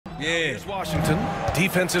Yeah. Here's Washington.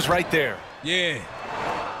 Defense is right there. Yeah.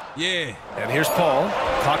 Yeah. And here's Paul.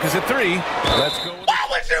 Clock is at 3. Let's go. Why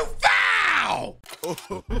would you foul?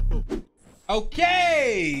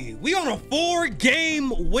 Okay. We on a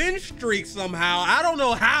 4-game win streak somehow. I don't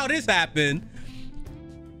know how this happened.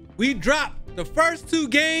 We dropped the first 2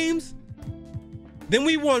 games. Then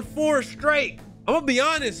we won 4 straight. I'm gonna be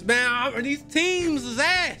honest, man. These teams is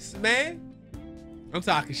ass, man. I'm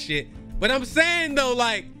talking shit. But I'm saying though,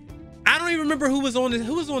 like, I don't even remember who was on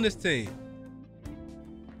this team.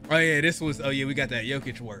 Oh yeah, this was, oh yeah, we got that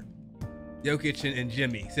Jokic work. Jokic and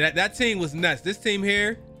Jimmy. So that team was nuts. This team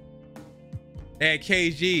here, they had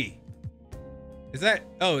KG. Is that,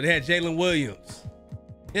 oh, they had Jalen Williams.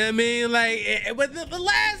 You know what I mean? Like, but the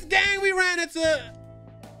last game we ran into,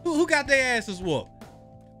 who got their asses whooped?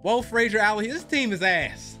 Whoa, Frazier, Allen. This team is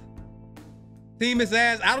ass. Team is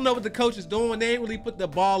ass. I don't know what the coach is doing. They ain't really put the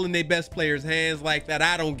ball in their best players' hands like that.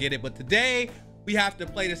 I don't get it. But today, we have to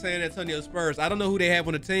play the San Antonio Spurs. I don't know who they have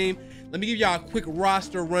on the team. Let me give y'all a quick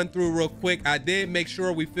roster run through real quick. I did make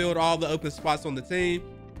sure we filled all the open spots on the team.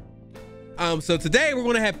 So today, we're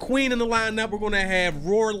going to have Queen in the lineup. We're going to have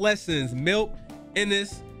Roar Lessons, Milk,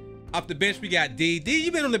 Ennis. Off the bench, we got D. D,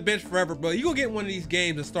 you've been on the bench forever, bro. You're going to get one of these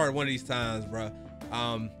games and start one of these times, bro.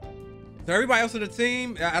 So everybody else on the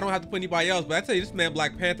team, I don't have to put anybody else, but I tell you, this man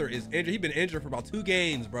Black Panther is injured. He's been injured for about 2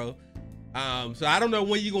 games, bro. So I don't know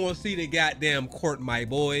when you're gonna see the goddamn court, my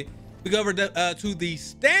boy. We go over to the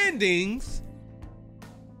standings.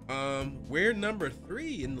 We're number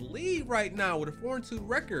 3 in the league right now with a 4-2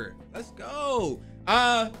 record. Let's go.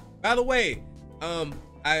 By the way,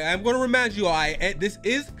 I'm gonna remind you all, this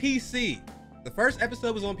is PC. The first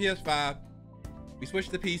episode was on PS5. We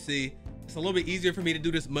switched to PC. It's a little bit easier for me to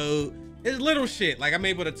do this mode. It's little shit, like I'm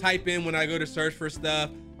able to type in when I go to search for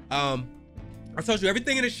stuff. I told you,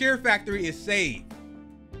 everything in the Share Factory is saved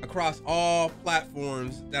across all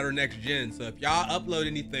platforms that are next gen. So if y'all upload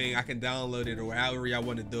anything, I can download it or however y'all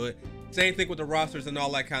want to do it. Same thing with the rosters and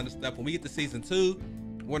all that kind of stuff. When we get to season 2,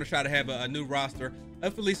 we're going to try to have a new roster.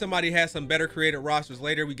 Hopefully somebody has some better created rosters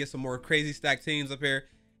later. We get some more crazy stacked teams up here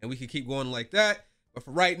and we can keep going like that. But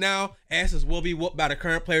for right now, asses will be whooped by the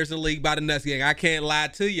current players in the league, by the Nuts gang. I can't lie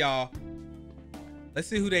to y'all. Let's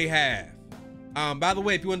see who they have. By the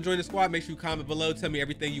way, if you want to join the squad, make sure you comment below. Tell me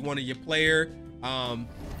everything you want of your player.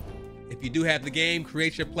 If you do have the game,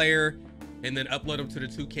 create your player and then upload them to the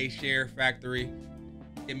 2K Share Factory.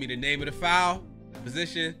 Give me the name of the file, the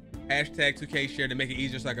position, hashtag 2K Share to make it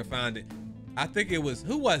easier so I can find it. I think it was,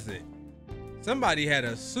 who was it? Somebody had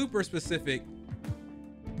a super specific.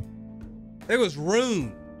 It was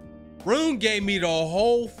Rune. Rune gave me the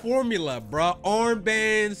whole formula, bro.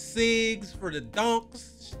 Armbands, SIGs for the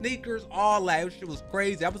dunks, sneakers, all that. Shit was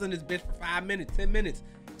crazy. I was in this bitch for 5 minutes, 10 minutes,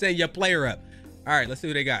 setting your player up. All right, let's see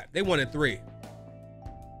what they got. They wanted 3.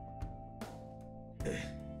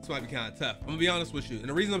 This might be kind of tough. I'm gonna be honest with you. And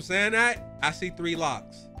the reason I'm saying that, I see 3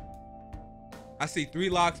 locks. I see 3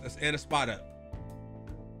 locks and a spot up.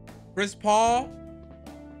 Chris Paul,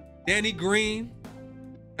 Danny Green,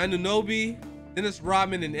 Anunoby, Dennis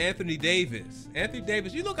Rodman, and Anthony Davis. Anthony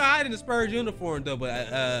Davis, you look alright in the Spurs uniform though,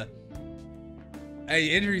 but hey,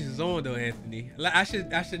 injuries is on though, Anthony. I should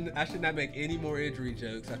not make any more injury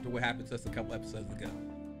jokes after what happened to us a couple episodes ago.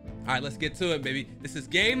 All right, let's get to it, baby. This is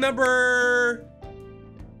game number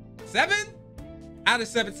 7 out of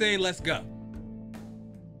 17. Let's go.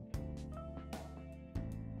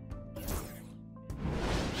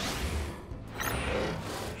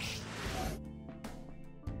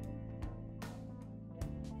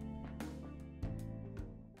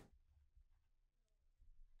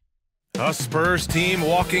 A Spurs team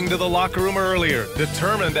walking to the locker room earlier,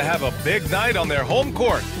 determined to have a big night on their home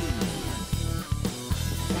court.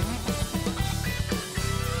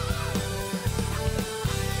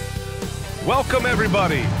 Welcome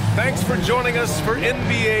everybody. Thanks for joining us for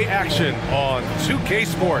NBA action on 2K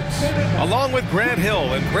Sports. Along with Grant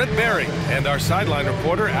Hill and Brett Berry and our sideline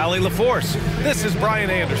reporter, Allie LaForce, this is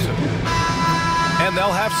Brian Anderson. And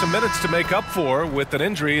they'll have some minutes to make up for with an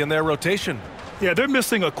injury in their rotation. Yeah, they're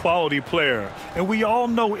missing a quality player, and we all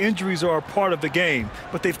know injuries are a part of the game,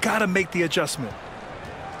 but they've got to make the adjustment.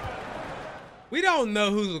 We don't know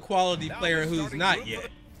who's a quality player and who's not yet.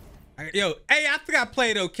 Yo, hey, I think I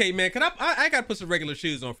played okay, man. Can I gotta put some regular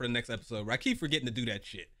shoes on for the next episode, bro. I keep forgetting to do that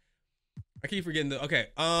shit. I keep forgetting to, okay.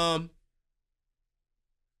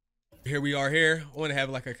 Here we are here. I want to have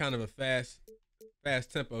like a kind of a fast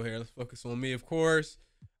tempo here. Let's focus on me, of course.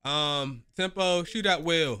 Tempo, shoot out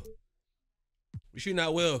well. We're shooting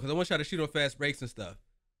out well because I want y'all to shoot on fast breaks and stuff.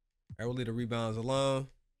 I will leave the rebounds alone.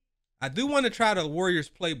 I do want to try the Warriors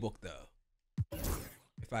playbook though.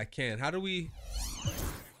 if I can. How do we?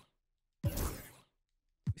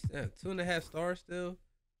 2.5 stars still,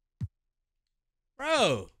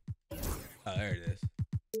 bro. Oh, there it is.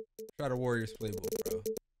 Try the Warriors playbook, bro.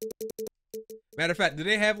 Matter of fact, do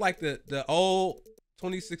they have like the old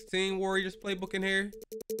 2016 Warriors playbook in here?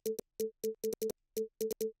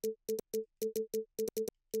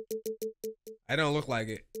 I don't look like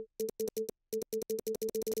it.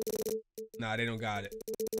 Nah, they don't got it.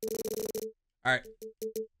 All right.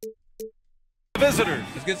 Visitors.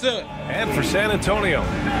 Let's get to it. And for San Antonio,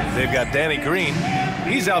 they've got Danny Green.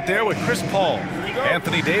 He's out there with Chris Paul.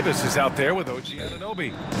 Anthony Davis is out there with OG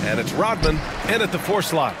Anunoby. And it's Rodman in at the 4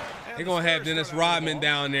 slot. They're going to have Dennis Rodman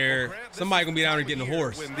down there. Somebody going to be down there getting a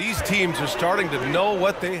horse. When these teams are starting to know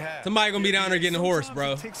what they have. Somebody going to be down there getting a horse,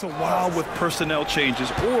 bro. It takes a while with personnel changes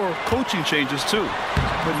or coaching changes, too.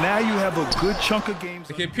 But now you have a good chunk of games.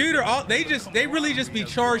 The computer, they really just be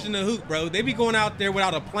charging the hoop, bro. They be going out there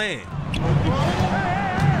without a plan.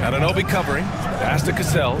 Anunoby covering. Pass to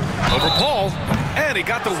Cassell. Over Paul. And he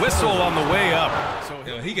got the whistle on the way up. So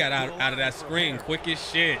yo, he got out of that screen quick as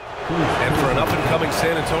shit. And for an up-and-coming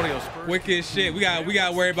San Antonio Spurs. Quick as shit. We got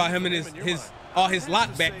to worry about him and all his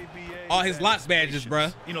lock badges, bro.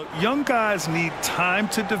 You know, young guys need time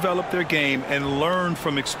to develop their game and learn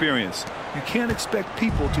from experience. You can't expect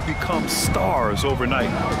people to become stars overnight.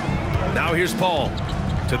 Now here's Paul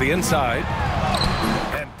to the inside.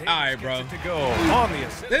 All right, bro. To go on the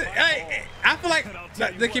assist. I feel like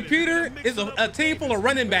the computer is a team full of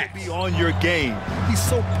running backs. Be on your game. He's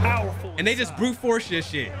so powerful. And they just brute force this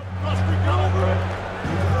shit.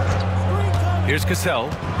 Here's Cassell.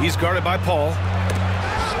 He's guarded by Paul.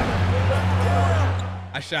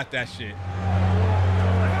 I shot that shit.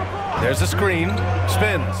 There's a screen.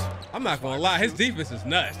 Spins. I'm not gonna lie, his defense is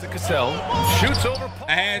nuts. To Cassell. Shoots over Paul.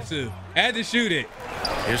 I had to shoot it.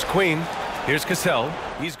 Here's Queen. Here's Cassell.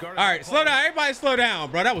 He's guarded. All right, slow down. Everybody slow down,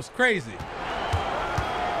 bro. That was crazy.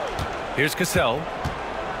 Here's Cassell.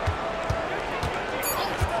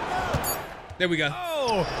 There we go.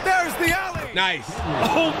 Oh, there's the alley. Nice.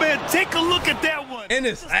 Oh, man, take a look at that one. And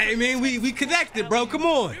I mean, we connected, bro. Come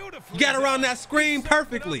on. You got around that screen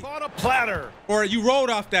perfectly. On a platter. Or you rolled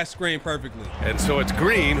off that screen perfectly. And so it's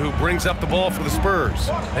Green who brings up the ball for the Spurs.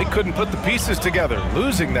 They couldn't put the pieces together,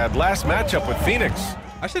 losing that last matchup with Phoenix.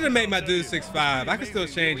 I should have made my dude 6'5". I can still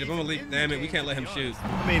change it. I'm gonna leave. Damn it, we can't let him shoot.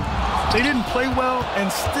 I mean, they didn't play well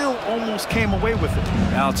and still almost came away with it.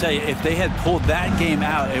 I'll tell you, if they had pulled that game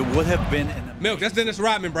out, it would have been Milk, that's Dennis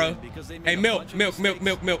Rodman, bro. Hey, Milk.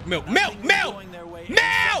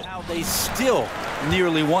 Now they still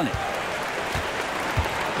nearly won it.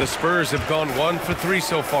 The Spurs have gone 1 for 3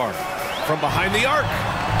 so far. From behind the arc.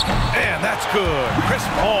 And that's good. Chris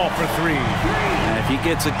Paul for 3. And if he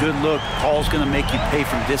gets a good look, Paul's going to make you pay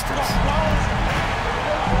from distance.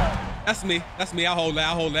 That's me. I'll hold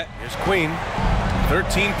that. Here's Queen.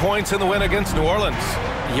 13 points in the win against New Orleans.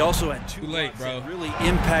 He also had two late, bro. that really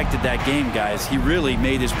impacted that game, guys. He really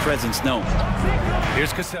made his presence known.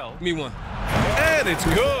 Here's Cassell. Give me one. And it's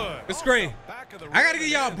good. The screen. I got to get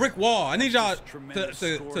y'all a brick wall. I need y'all to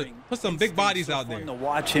put some big bodies out there. To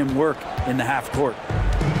watch him work in the half court.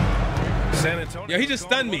 San Antonio. Yo, he just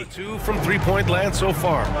stunned me. 2 from 3-point land so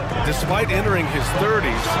far. Despite entering his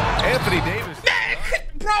 30s, Anthony Davis.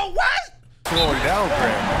 Bro, what? Slowing down,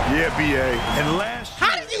 Graham. Yeah, B.A. And last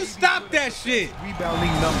How did you stop that shit?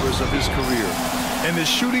 rebounding numbers of his career. And his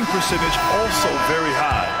shooting percentage also very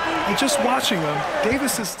high. And just watching him,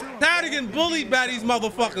 Davis is still Tired of getting bullied by these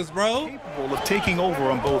motherfuckers, bro. capable of taking over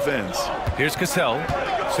on both ends. Here's Cassell.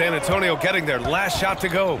 San Antonio getting their last shot to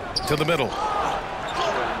go to the middle.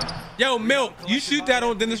 Yo, Milk, you shoot that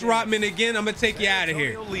on Dennis Rodman again, I'm going to take you out of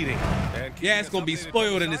here. Leading. Yeah, it's going to be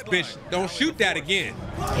spoiled in this bitch. Don't shoot that again.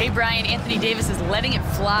 Hey, Brian, Anthony Davis is letting it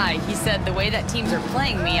fly. He said, the way that teams are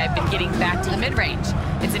playing me, I've been getting back to the mid-range.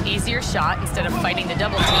 It's an easier shot instead of fighting the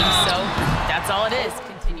double team, so that's all it is.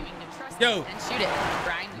 Continuing to trust it and shoot it.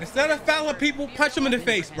 Brian, instead of fouling people, punch them in the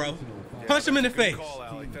face, bro. Punch them in the face.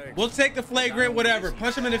 We'll take the flagrant, whatever.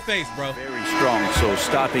 Punch him in the face, bro. Very strong, so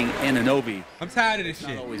stopping Anunoby. I'm tired of this shit.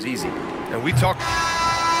 Not always easy. And we talk.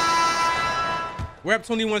 We're up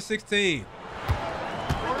 21-16.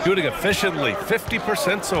 Shooting efficiently,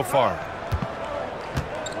 50% so far.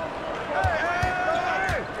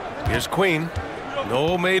 Here's Queen.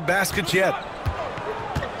 No made baskets yet.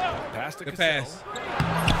 Pass to Good Cassell.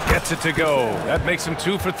 pass. Gets it to go. That makes him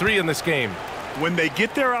 2 for 3 in this game. When they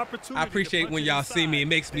get their opportunity, I appreciate when y'all see me. It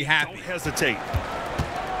makes me happy. don't hesitate.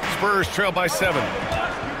 Spurs trail by 7.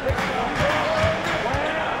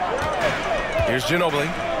 Here's Ginobili.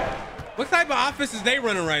 What type of offense is they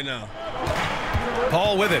running right now?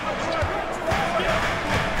 Paul with it.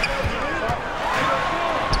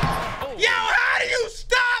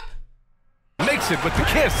 takes it with the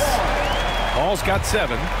kiss. Paul's got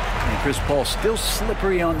 7. And Chris Paul still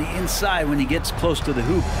slippery on the inside when he gets close to the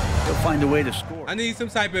hoop. He'll find a way to score. I need some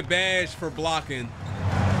type of badge for blocking.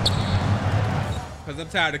 Because I'm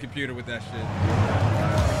tired of computer with that shit.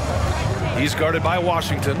 He's guarded by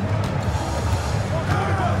Washington.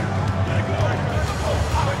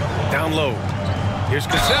 Down low. Here's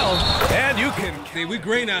Cassell. And you can see we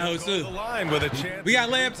green that hoe too. We got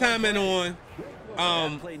layup timing on.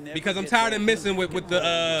 Because I'm tired of missing with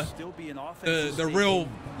the real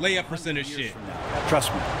layup percentage shit.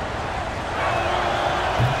 Trust me.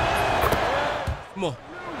 Come on.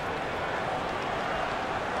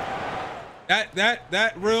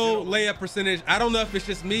 That real layup percentage. I don't know if it's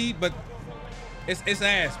just me, but it's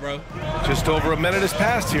ass, bro. Just over a minute has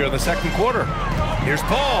passed here in the second quarter. Here's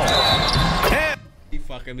Paul. And he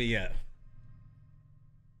fucking me up.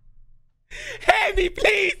 Help me,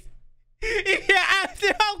 please. Yeah,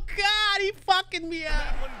 oh God, he fucking me up.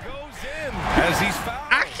 that one goes in as he's fouled.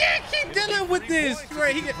 I can't keep dealing with this.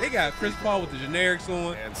 They got Chris Paul with the generics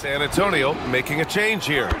on. And San Antonio making a change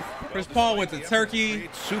here. Chris Paul went to Turkey.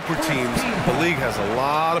 Super teams. The league has a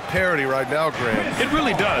lot of parity right now, Grant. It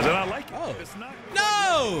really does, and I like it. Oh. It's not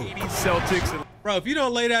No! 80 Celtics. And Bro, if you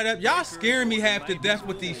don't lay that up, y'all scaring me half to death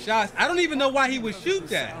with these shots. I don't even know why he would shoot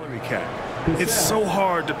that. salary cap. It's so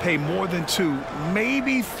hard to pay more than 2,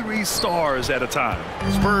 maybe 3 stars at a time.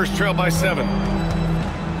 Spurs trail by 7.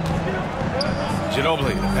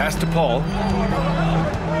 Ginobili, pass to Paul.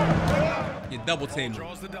 You double team him.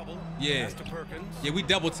 Draws the double. Yeah. Pass to Perkins. Yeah, we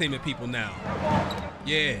double teaming people now.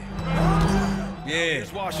 Yeah. Yeah.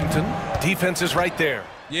 Here's Washington. Defense is right there.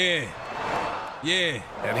 Yeah. Yeah.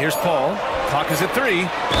 And here's Paul. Clock is at 3.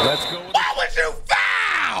 Let's go. Why would you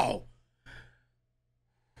foul?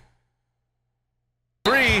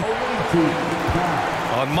 3.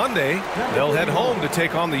 On Monday, they'll head home to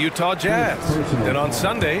take on the Utah Jazz. Then on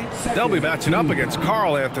Sunday, they'll be matching up against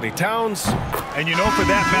Karl Anthony Towns. And you know, for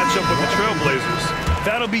that matchup with the Trailblazers,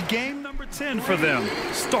 that'll be game number 10 for them.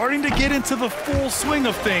 Starting to get into the full swing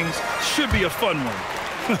of things should be a fun one.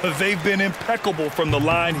 They've been impeccable from the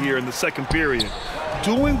line here in the second period,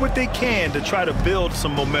 doing what they can to try to build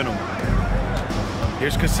some momentum.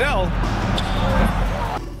 Here's Cassell.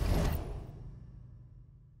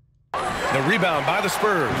 The rebound by the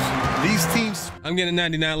Spurs. These teams I'm getting a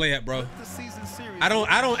 99 layup, bro. the season series. I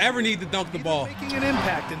don't ever need to dunk the ball. Making an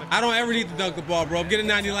impact in the I don't ever need to dunk the ball, bro. I'm getting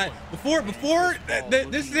 99 before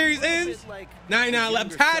this series ends. 99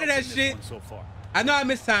 left. I'm tired of that shit. so far. I know I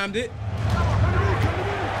mistimed it.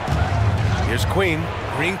 Here's Queen.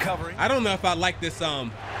 Green covering. I don't know if I like this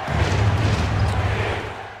layup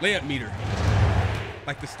meter.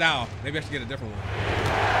 Like the style. Maybe I should get a different one.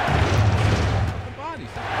 The bodies.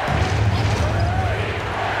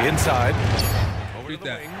 Inside. Over Shoot to the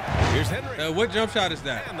that. wing. Here's Henry. What jump shot is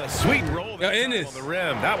that? And the sweet roll Yo, on Ennis. the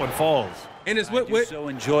rim. That one falls. And it's I what? do so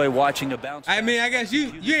enjoy watching a bounce. I mean, I guess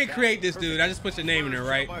you ain't create this dude. I just put your name in there,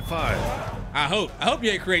 right? By 5. I hope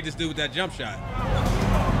you ain't create this dude with that jump shot.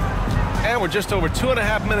 And we're just over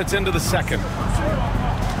 2.5 minutes into the second.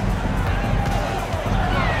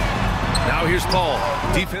 Now here's Paul.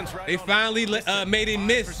 Defense right. They finally made him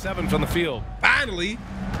miss. 7 from the field. Finally,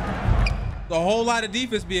 a whole lot of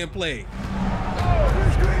defense being played.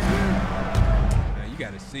 Man, you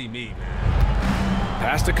got to see me, man.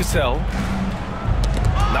 Pass to Cassell.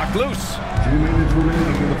 Knocked loose. 2 minutes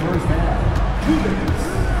remaining in the first half. 2 minutes.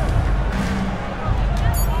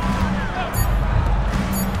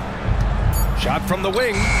 Shot from the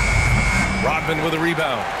wing. Rodman with a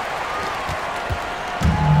rebound.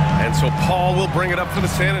 And so Paul will bring it up for the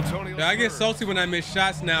San Antonio. I get salty when I miss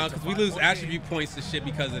shots now because we lose attribute points to shit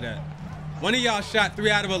because of that. One of y'all shot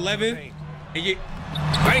 3 out of 11, and you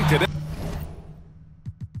Banked it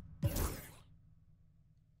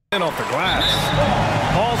in off the glass.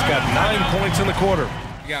 Paul's got 9 points in the quarter.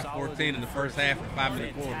 got 14 in the first half of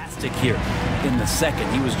 5-minute quarter. Fantastic here in the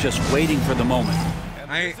second. He was just waiting for the moment.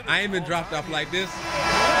 I ain't been dropped off like this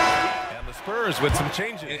And the Spurs with some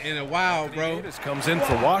changes. in a while, bro. Davis comes in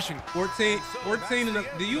for Washington. 14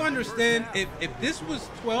 do you understand if this was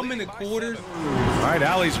 12-minute quarters, All right,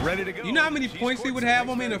 Allie's ready to go. you know how many points he would have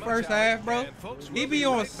on me in the first half, bro? He'd be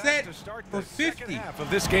on set for 50 half of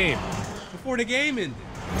this game. before the game ended.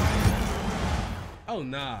 Oh,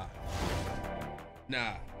 nah.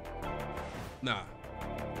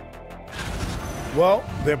 Well,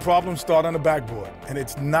 their problems start on the backboard, and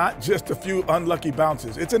it's not just a few unlucky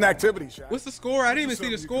bounces. It's an activity, Shaq. What's the score? I didn't even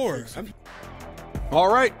see the score.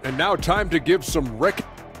 All right, and now time to give some rec.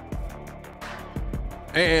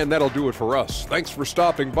 And that'll do it for us. Thanks for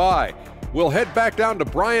stopping by. We'll head back down to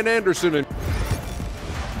Brian Anderson and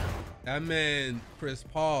That man, Chris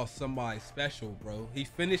Paul, somebody special, bro. He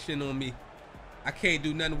finishing on me. I can't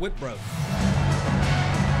do nothing with bro.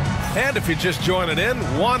 And if you're just joining in,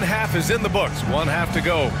 one half is in the books, one half to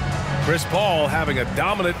go. Chris Paul having a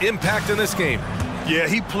dominant impact in this game. Yeah,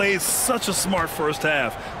 he played such a smart first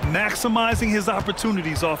half, maximizing his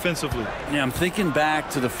opportunities offensively. Yeah, I'm thinking back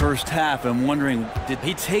to the first half and wondering, did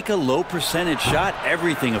he take a low percentage shot?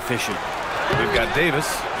 Everything efficient. We've got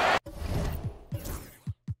Davis.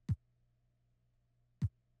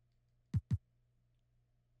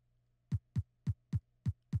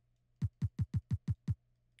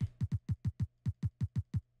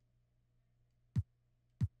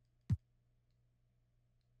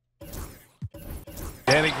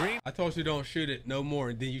 Danny Green. I told you don't shoot it no more,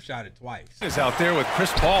 and then you shot it twice. Is out there with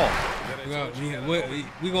Chris Paul.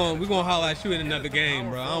 We gonna holler at you in another game,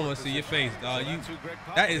 bro. I don't want to see your face, dog.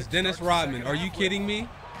 That is Dennis Rodman. Are you kidding me?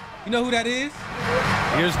 You know who that is?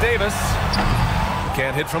 Here's Davis.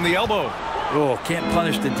 Can't hit from the elbow. Oh, can't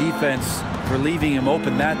punish the defense for leaving him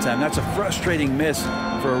open that time. That's a frustrating miss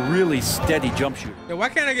for a really steady jump shooter. Yeah, why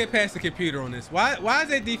can't I get past the computer on this? Why is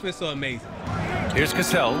that defense so amazing? Here's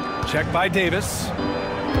Cassell. Checked by Davis.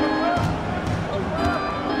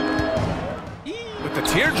 With the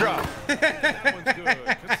teardrop. That one's good.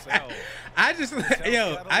 Cassell. I just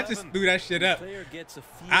threw that shit up.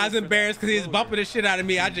 I was embarrassed because he was bumping the shit out of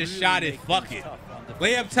me. I just shot it. Fuck it.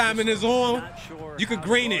 Layup timing is on. You could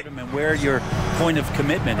green it. And where your point of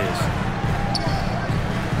commitment is.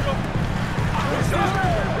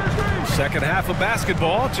 Second half of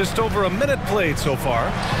basketball. Just over a minute played so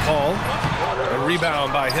far. Paul. A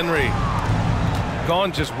rebound by Henry.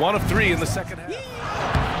 Gone just 1 of 3 in the second half.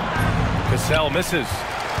 Cassell misses.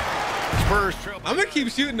 Spurs trail. I'm going to keep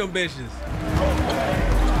shooting them bitches.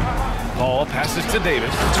 Paul passes to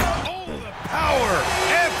Davis. Oh, the power.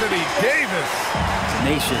 Anthony Davis.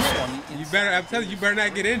 Tenacious. You better, I'm telling you, you better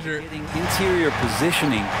not get injured. Getting interior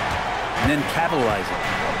positioning and then capitalizing.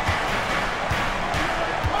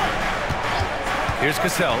 Here's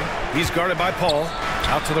Cassell. He's guarded by Paul.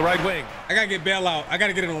 Out to the right wing. I got to get bailout. I got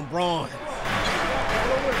to get it on Braun.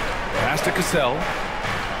 Pass to Cassell.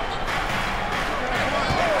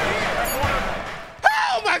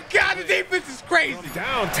 Oh, my God. The defense is crazy. From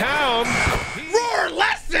downtown. Roar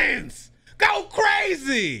lessons. Go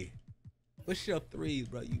crazy. What's your threes,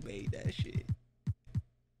 bro? You made that shit.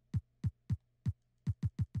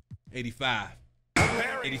 85.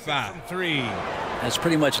 85. 3. That's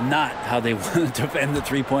pretty much not how they want to defend the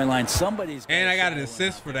three-point line. Somebody's. And I got an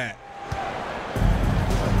assist for that.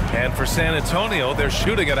 And for San Antonio, they're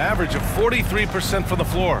shooting an average of 43% from the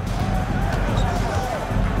floor.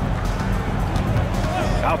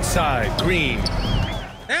 Outside, Green.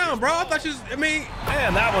 Damn, bro. I thought you was,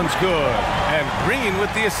 And that one's good. And Green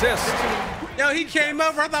with the assist. Yo, he came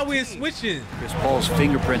over. I thought we were switching. Chris Paul's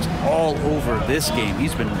fingerprints all over this game.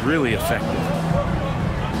 He's been really effective.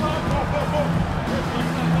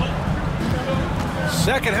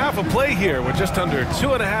 Second half of play here with just under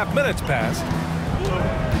 2.5 minutes passed.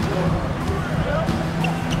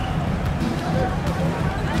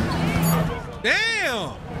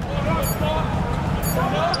 Damn.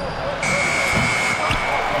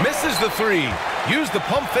 Misses the 3. Used the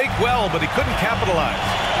pump fake well, but he couldn't capitalize.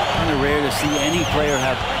 Kind of rare to see any player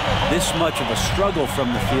have this much of a struggle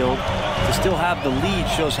from the field. To still have the lead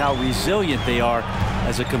shows how resilient they are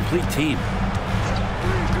as a complete team.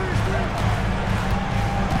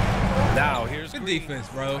 Now here's good defense,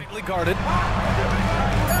 bro. Tightly guarded.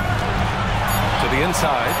 To the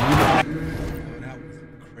inside. That was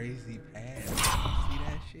a crazy pass. See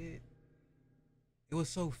that shit? It was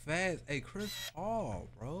so fast. Hey, Chris Paul,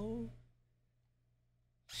 bro.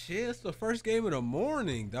 Shit, it's the first game of the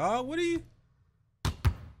morning, dog. What are you?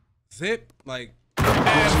 Zip, like.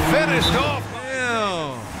 And finished off.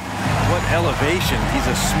 Damn. What elevation. He's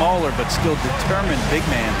a smaller but still determined big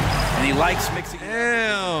man. And he likes mixing.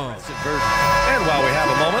 Damn. And while we have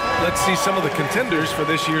a moment, let's see some of the contenders for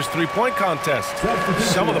this year's three-point contest.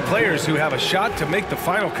 Some of the players who have a shot to make the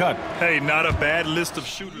final cut. Hey, not a bad list of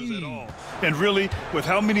shooters at all. And really, with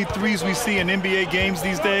how many threes we see in NBA games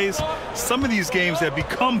these days, some of these games have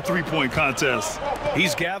become three-point contests.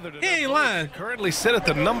 He's gathered. He ain't lying. Currently sit at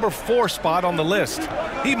the number 4 spot on the list.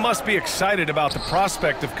 He must be excited about the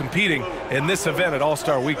prospect of competing in this event at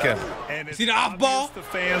All-Star Weekend. And see the off ball? The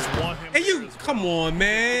fans want him. Hey, you, come on,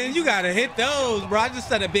 man. You got to hit those, bro. I just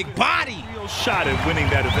said a big body. Real shot at winning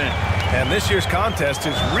that event. And this year's contest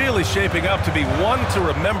is really shaping up to be one to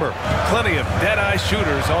remember. Plenty of dead-eye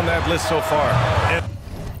shooters on that list so far.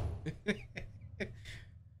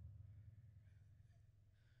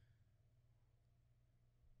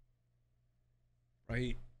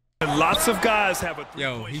 Right. Lots of guys have a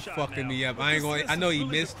Yo, he fucking me up. I ain't going. I know he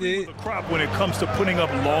missed it. The crop when it comes to putting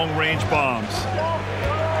up long-range bombs.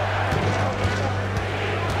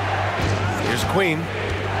 Here's Queen.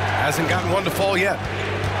 Hasn't gotten one to fall yet.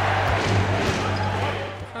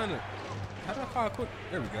 How do I call it quick?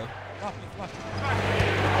 There we go.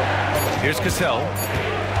 Here's Cassell.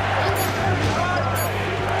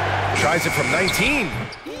 Tries it from 19.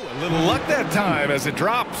 Ooh, a little luck that time as it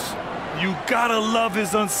drops. You gotta love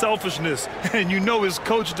his unselfishness, and you know his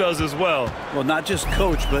coach does as well. Well, not just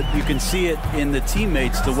coach, but you can see it in the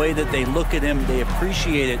teammates, the way that they look at him. They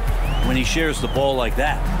appreciate it when he shares the ball like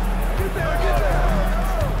that.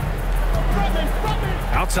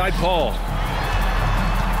 Outside Paul.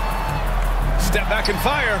 Step back and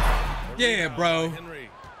fire. Yeah, bro.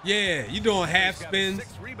 Yeah, you doing half spins.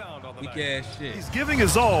 Weak ass shit. He's giving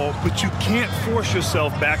his all, but you can't force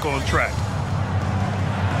yourself back on track.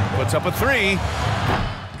 Puts up a 3.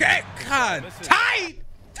 Okay, God. Tight!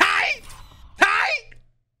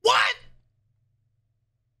 What?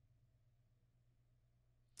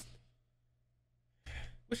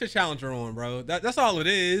 What's your challenger on, bro? That's all it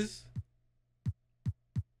is.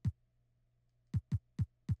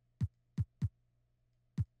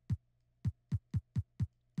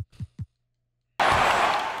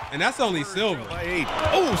 And that's only silver. By 8.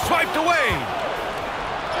 Oh, swiped away.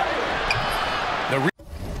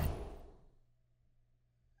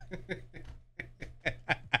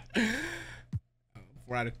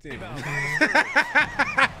 4 out of 10. He's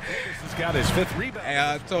got his 5th rebound. Hey,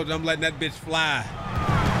 I told you I'm letting that bitch fly.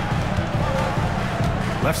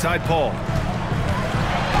 Left side Paul.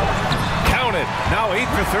 Counted. Now 8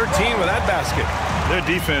 for 13 with that basket. Their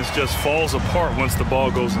defense just falls apart once the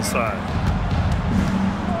ball goes inside.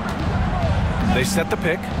 They set the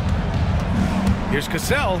pick. Here's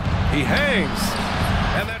Cassell. He hangs.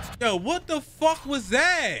 And that's... Yo, what the fuck was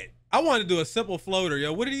that? I wanted to do a simple floater.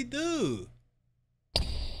 Yo, what did he do?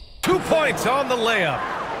 2 points on the layup.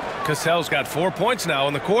 Cassell's got 4 points now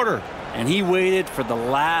in the quarter. And he waited for the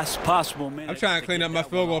last possible minute. I'm trying to clean up my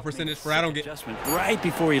field goal percentage for I don't get adjustment right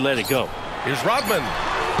before he let it go. Here's Rodman.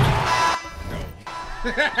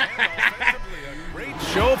 Great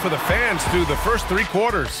show for the fans through the first 3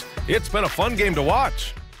 quarters. It's been a fun game to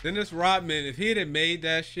watch. Dennis Rodman, if he had made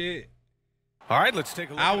that shit, all right, let's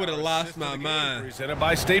take a look. I would have lost my mind. Presented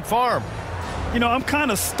by State Farm. You know, I'm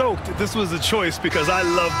kind of stoked this was a choice because I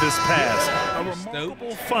love this pass. A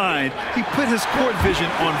remarkable find. He put his court vision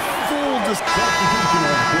on full display.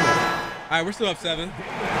 All right, we're still up 7.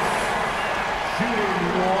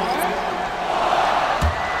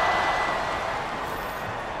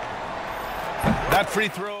 That free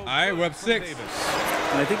throw. All right, we're up 6.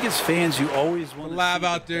 And I think as fans, you always want to live see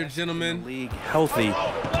out the there, best gentlemen. in the league healthy.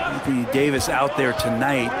 Anthony Davis out there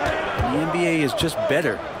tonight. The NBA is just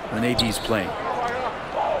better when AD's playing.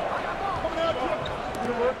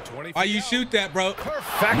 Why you shoot that, bro?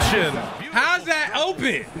 Perfection. How's that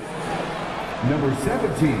open? Number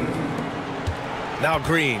 17. Now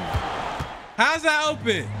Green. How's that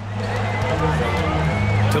open?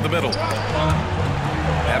 To the middle.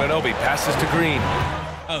 Anunoby passes to Green.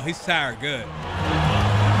 Oh, he's tired. Good.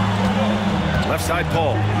 Left side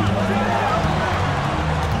Paul.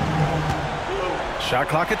 Shot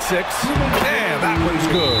clock at 6. And that one's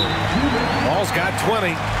good. Paul's got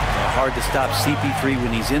 20. Hard to stop CP3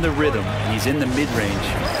 when he's in the rhythm and he's in the mid-range.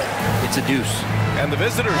 It's a deuce. And the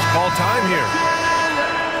visitors call time here.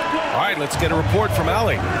 All right, let's get a report from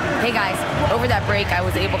Allie. Hey guys, over that break I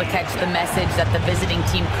was able to catch the message that the visiting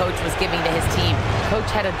team coach was giving to his team. Coach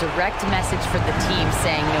had a direct message for the team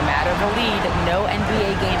saying no matter the lead, no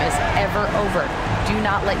NBA game is ever over. Do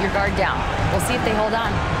not let your guard down. We'll see if they hold on.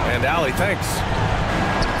 And Allie, thanks.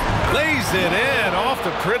 Lays it in off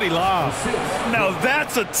the pretty lob. Now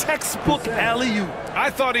that's a textbook alley-oop. I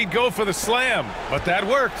thought he'd go for the slam, but that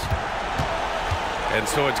worked. And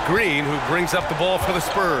so it's Green who brings up the ball for the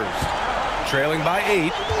Spurs. Trailing by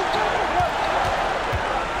 8.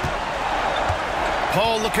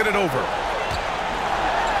 Paul looking it over.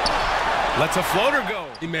 Lets a floater go.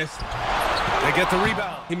 He missed. They get the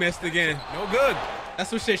rebound. He missed again. No good. That's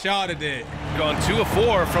what shit y'all did. Gone 2 of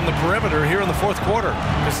 4 from the perimeter here in the 4th quarter.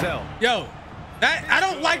 Cassell. Yo, that I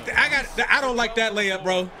don't like that. I don't like that layup,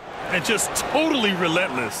 bro. And just totally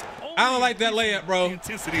relentless. I don't like that layup, bro.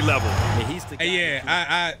 Intensity level. Hey,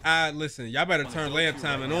 yeah, I listen. Y'all better turn layup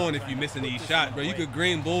timing on if you're missing these shots, bro. You could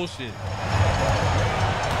green bullshit.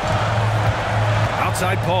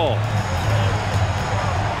 Outside Paul.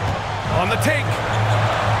 On the take.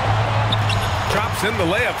 Drops in the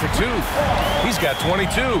layup for 2. He's got 22.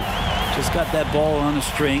 Just got that ball on a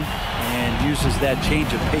string and uses that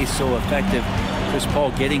change of pace so effective. Chris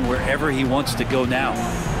Paul getting wherever he wants to go now.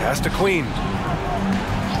 Pass to Queen.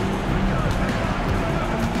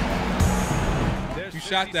 You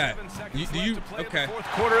shot that. Okay. Fourth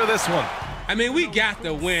quarter of this one. I mean, we got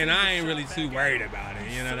the win. I ain't really too worried about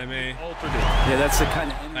it. You know what I mean? Yeah, that's the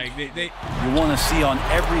kind of like you want to see on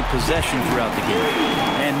every possession throughout the game.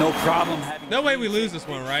 And no problem having. No way we lose this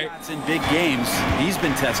one, right? It's in big games. He's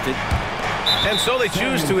been tested. And so they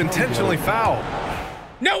choose to intentionally foul.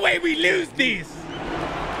 No way we lose these.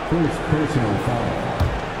 First personal foul.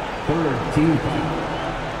 Third team foul.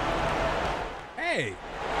 Hey.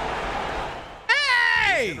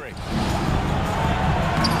 Hey!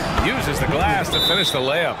 Uses the glass to finish the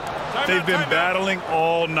layup. They've been battling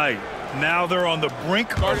all night. Now they're on the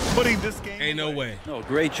brink of putting this game. Ain't no way. No,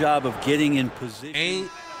 great job of getting in position. Ain't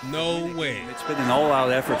no way. It's been an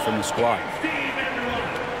all-out effort from the squad.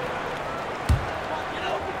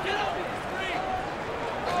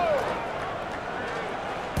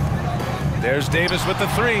 There's Davis with the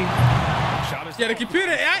three. Yeah, the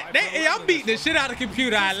computer, I'm beating the shit out of the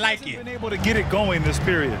computer. I like it. Been able to get it going this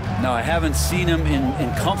period. No, I haven't seen him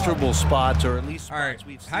in comfortable spots, or at least spots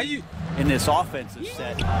we've seen in this offensive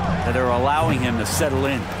set that are allowing him to settle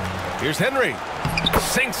in. Here's Henry.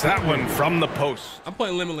 Sinks that one from the post. I'm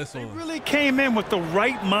putting Limitless on. They really came in with the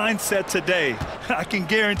right mindset today. I can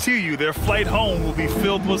guarantee you their flight home will be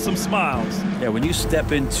filled with some smiles. Yeah, when you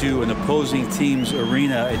step into an opposing team's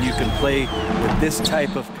arena and you can play with this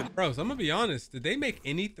type of... Bros, I'm going to be honest. Did they make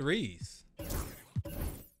any threes?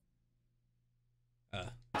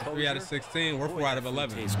 3 out of 16. We're 4 out of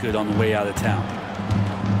 11. Tastes good on the way out of town.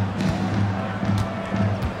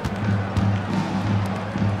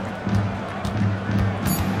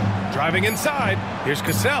 Driving inside. Here's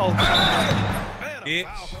Cassell.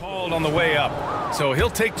 Foul called on the way up. So he'll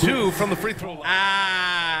take 2 from the free throw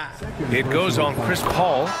line. It goes on Chris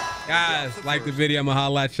Paul. Guys, like the video. I'm going to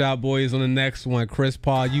holla at y'all boys on the next one. Chris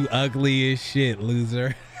Paul, you ugly as shit,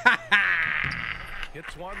 loser.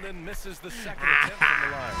 Hits one, then misses the second attempt from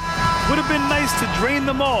the line. Would have been nice to drain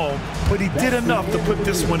them all, but he did enough to put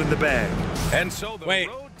this one in the bag. And so the wait,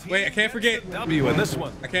 I can't forget. W in this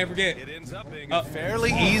one. I can't forget. It ends up being a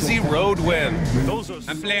fairly easy road win.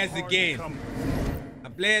 I'm playing the game.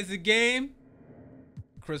 I'm playing the game.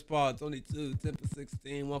 Chris Paul, 22, 10 for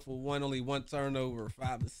 16, 1 for 1, only 1 turnover,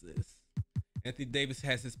 5 assists. Anthony Davis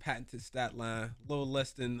has his patented stat line, a little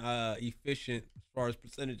less than efficient as far as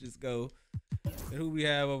percentages go. And who we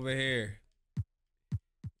have over here?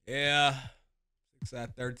 Yeah, 6 out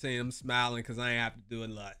of 13. I'm smiling because I ain't have to do a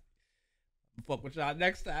lot. Fuck with y'all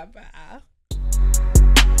next time. Bye.